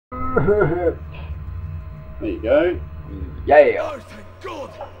There you go. Yeah. Oh, thank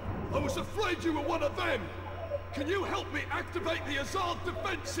God! I was afraid you were one of them! Can you help me activate the Azad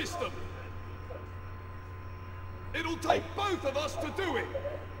defense system? It'll take both of us to do it!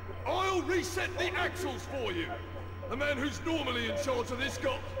 I'll reset the axles for you! The man who's normally in charge of this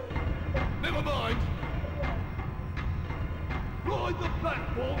got... Never mind! Ride the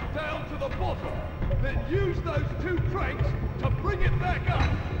platform down to the bottom, then use those two cranks to bring it back up!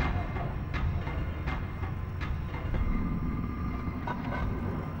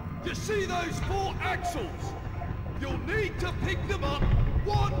 You see those 4 axles? You'll need to pick them up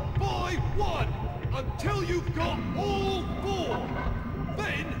one by one until you've got all 4.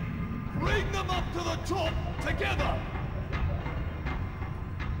 Then, bring them up to the top together.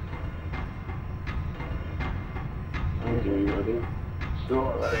 I'm doing what I do.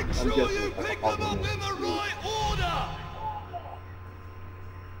 Sure, Make sure you pick them up in the right order.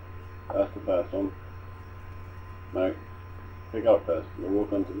 That's the first one. No. Pick up first. We'll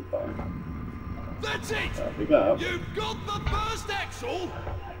walk onto the side. That's it! Pick up. You've got the first axle!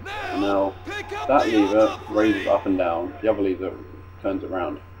 Now, pick up that the lever other 3. raises up and down. The other lever turns it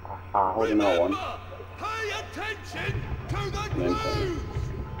round. Holding that one. Pay attention to the And then grooves!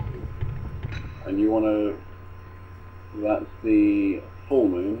 And you want to... That's the full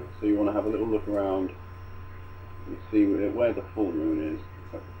moon, so you want to have a little look around and see where the full moon is.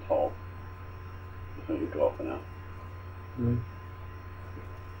 It's at the top. That's what you've got for now.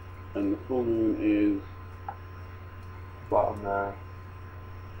 And the full moon is... bottom there.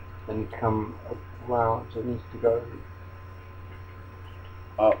 Then come around, so it needs to go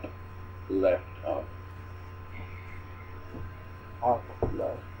up, left, up. up,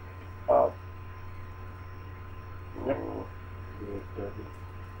 left, up. Yep.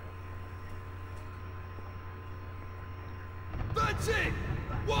 That's it!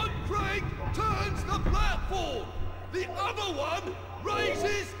 One crank turns the platform! The other one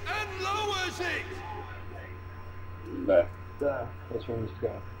raises and lowers it! Left. There, that's where it needs to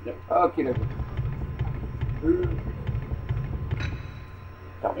go. Yep. Okay, then.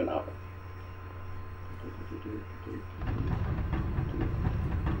 Up and up.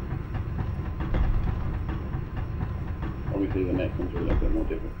 Obviously the next one's a little bit more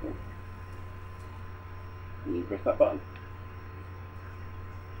difficult. And you press that button.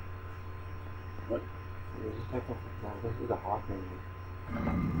 What? This is a hard thing.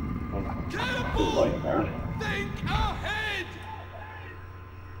 Careful! Right, apparently. Think ahead!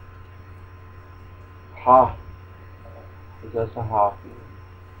 Ha! Is that a half?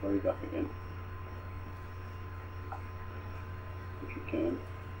 Raise up again. If you can.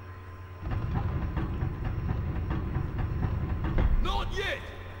 Not yet!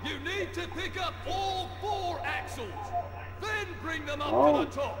 You need to pick up all 4 axles! Then bring them up to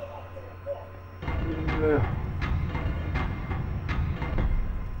the top!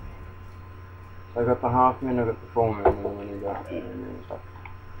 So I got the half moon, I got the full moon, and then you got the moon and stuff.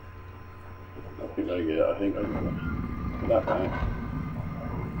 I think I get it. I think I got it. Put that back.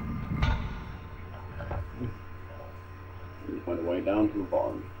 And you find a way down to the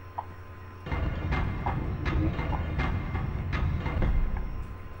bottom.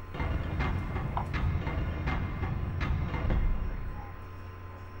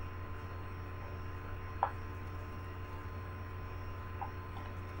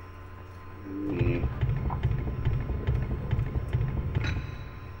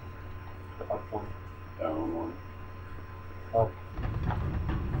 Down one. Up.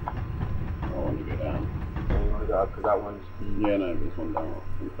 I want to go down. So you want to go up because that one's the... Yeah, no, this one down.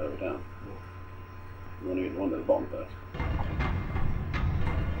 One further down. You want to get the one at the bottom first.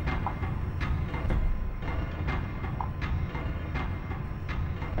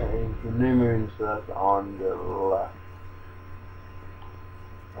 And the new moon, so that's on the left.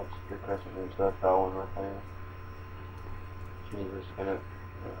 That's the crescent moon, so that's that one right there. Which means we're just gonna...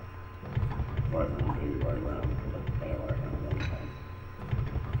 Right round, baby, right round. Yeah, right round, one time.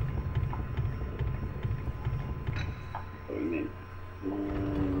 Put him in.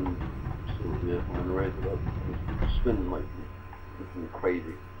 So yeah, I'm gonna raise it up. It's spinning like looking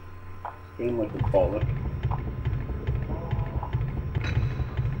crazy. Spinning like a bollock.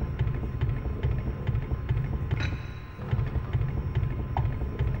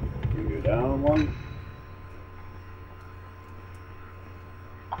 You go down one.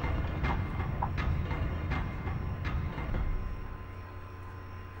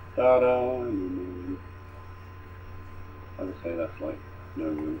 Ta-da! New moon. I would say that's like no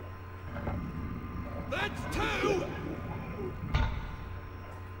moon. That's 2!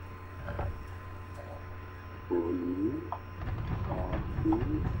 Full moon. Half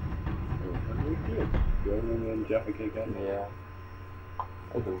moon. Very good. Do you remember when Jaffa Cake had? Yeah.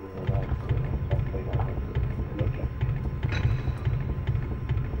 I do really like it. Okay.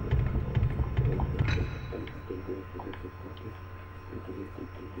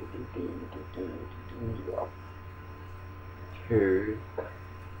 Two,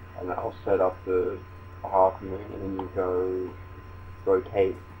 and that'll set up the half moon, and then you go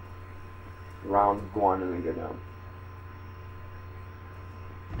rotate round one and then go down.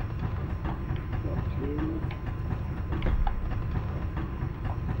 Got two.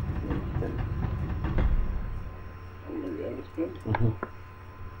 And spin. I'm going to go to spin. Mm-hmm.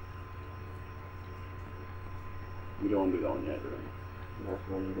 You don't want to do that one yet, do you? That's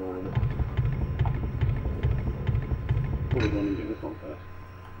when you're doing Probably want to do this one first.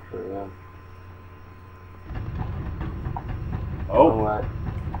 Sure, yeah. Oh! Alright.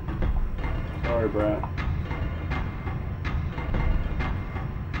 Sorry, Brad.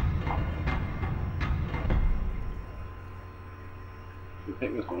 We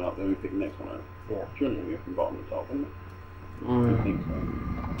pick this one up, then we pick the next one up. Yeah. Surely we go from bottom to top, isn't it? Mm. I think so.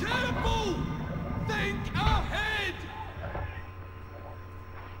 Careful! Think ahead!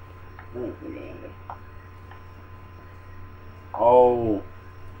 I don't think I am. Oh!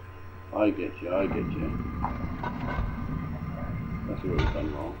 I get you, I get you. That's what we've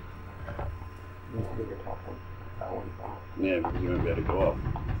done wrong. You need to get your top one. That one's off. Yeah, because you won't be able to go up.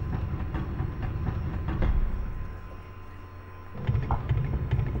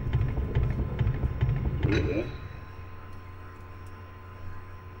 Look at this.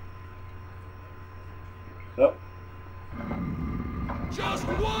 Up. Just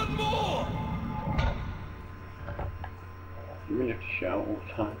one more! You really have to shout all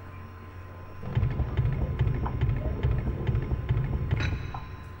the time.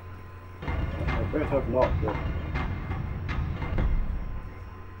 I bet I've not got.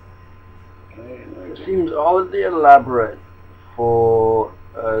 Okay, no. It seems oddly elaborate for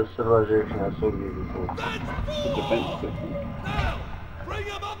a civilization that's so beautiful. That's The defense four! system. Now, bring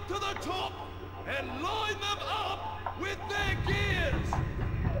them up to the top and line them up with their gears!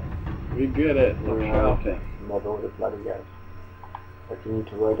 We get it. We're shouting. Never would have bloody guessed. But you need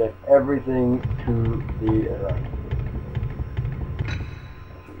to rotate everything to the right.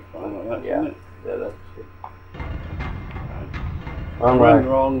 Should be fine like that, Yeah. shouldn't it? Yeah, that's it. Right. Wrong Run way.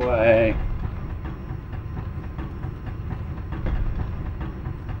 wrong way.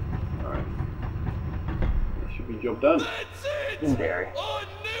 Alright. That should be job done. That's In it! dairy. I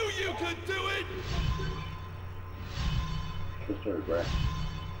knew you could do it! True story, Brett.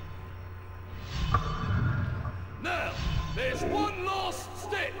 Now, there's one last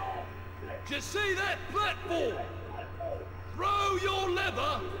step. Do you see that platform? Throw your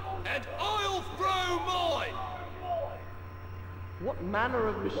lever, and I'll throw mine. What manner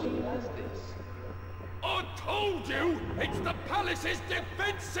of machine is this? I told you, it's the palace's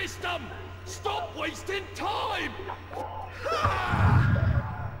defense system. Stop wasting time. Ha!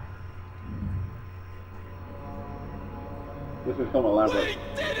 This is some elaborate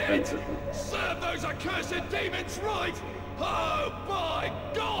We did defense it! system. Serve those accursed demons right! Oh my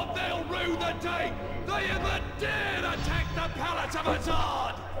God, they'll rue the day they ever dared attack the palace of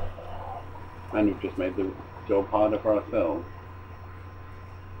Azad! And we've just made the job harder for ourselves.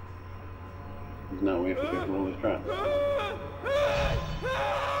 Because now we have to go through all this crap.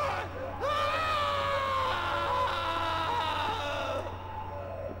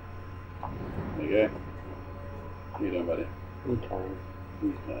 There you go. How you doing, buddy? Okay.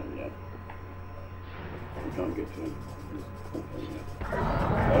 He's time, yeah. We can't get to him.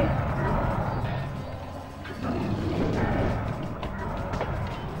 Hello?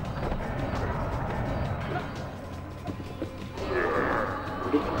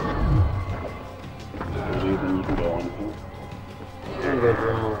 Then you can go on. I'm good.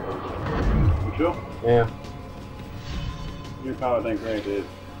 You sure? Yeah. New power tank created.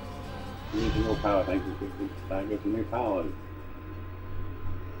 Using more power tanks and go to new powers.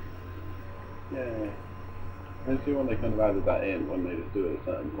 Yeah. I see when they kind of added that in when they just do it at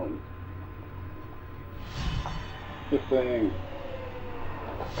certain points. This thing.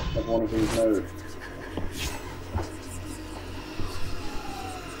 Like one of these nodes.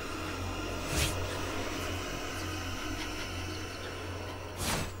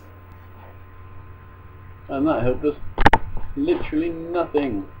 And that helped us literally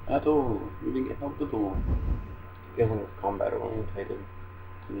nothing at all. We didn't get helped at all. Given it's combat orientated.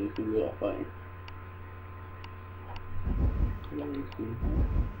 So you can do that fighting. And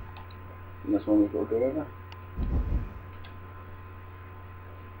this one we've got to go over.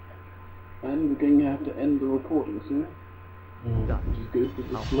 And we're going to have to end the recording soon. Which is good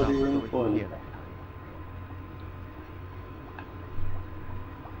because this bloody room is boiling.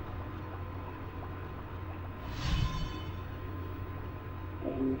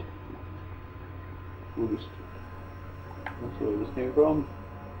 And we'll just, that's where this came from.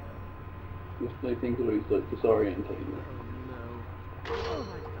 This play things always like disorientating you.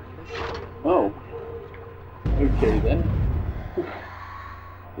 Oh, okay then.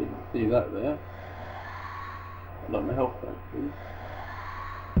 Didn't see that there. I'd like my health back, please.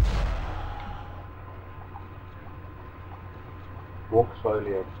 Walk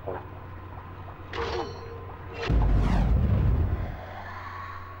slowly over time.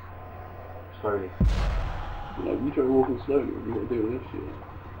 Slowly. You know, you try walking slowly when you got to deal with this shit.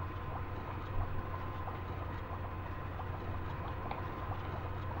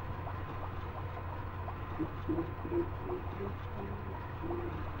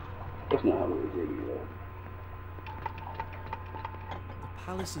 That's not how it would really work. The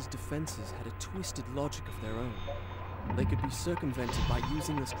palace's defenses had a twisted logic of their own. They could be circumvented by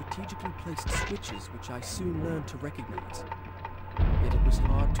using the strategically placed switches, which I soon learned to recognize. Yet it was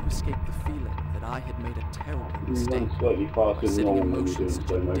hard to escape the feeling that I had made a terrible You mistake, run slightly faster than setting in normal when you're motion doing such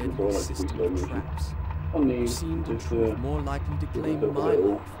slow a motion, so I deadly like to do system slow of motion. traps, On which these, seemed to just prove more likely to give claim myself a my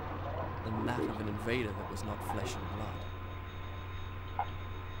little- life than that of an invader that was not flesh and blood.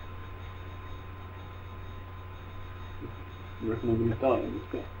 You reckon I'm going to die in this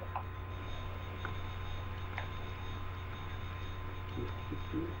bit?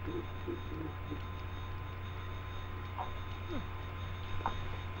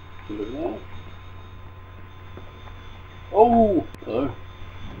 Look at that. Oh! Hello.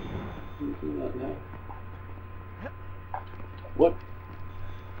 You see that now? What?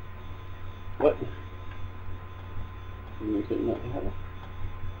 What? You going to take that to heaven?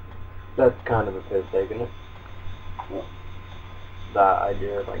 That's kind of a piss take, isn't it? What? That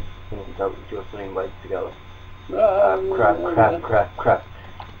idea of like just putting legs together. Crap. Crap.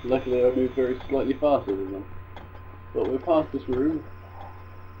 Luckily I moved very slightly faster than them. But we're past this room.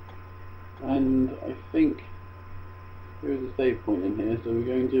 And I think there is a save point in here, so we're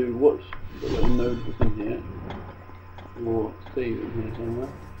going to watch the little node that's in here. Or save in here somewhere.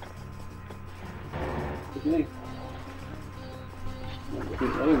 What do you think?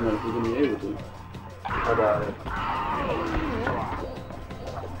 I don't know if we're going to be able to. How about it?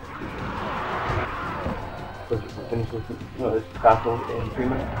 Let's finish this battle in 3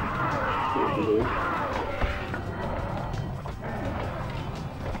 minutes. See what we can do.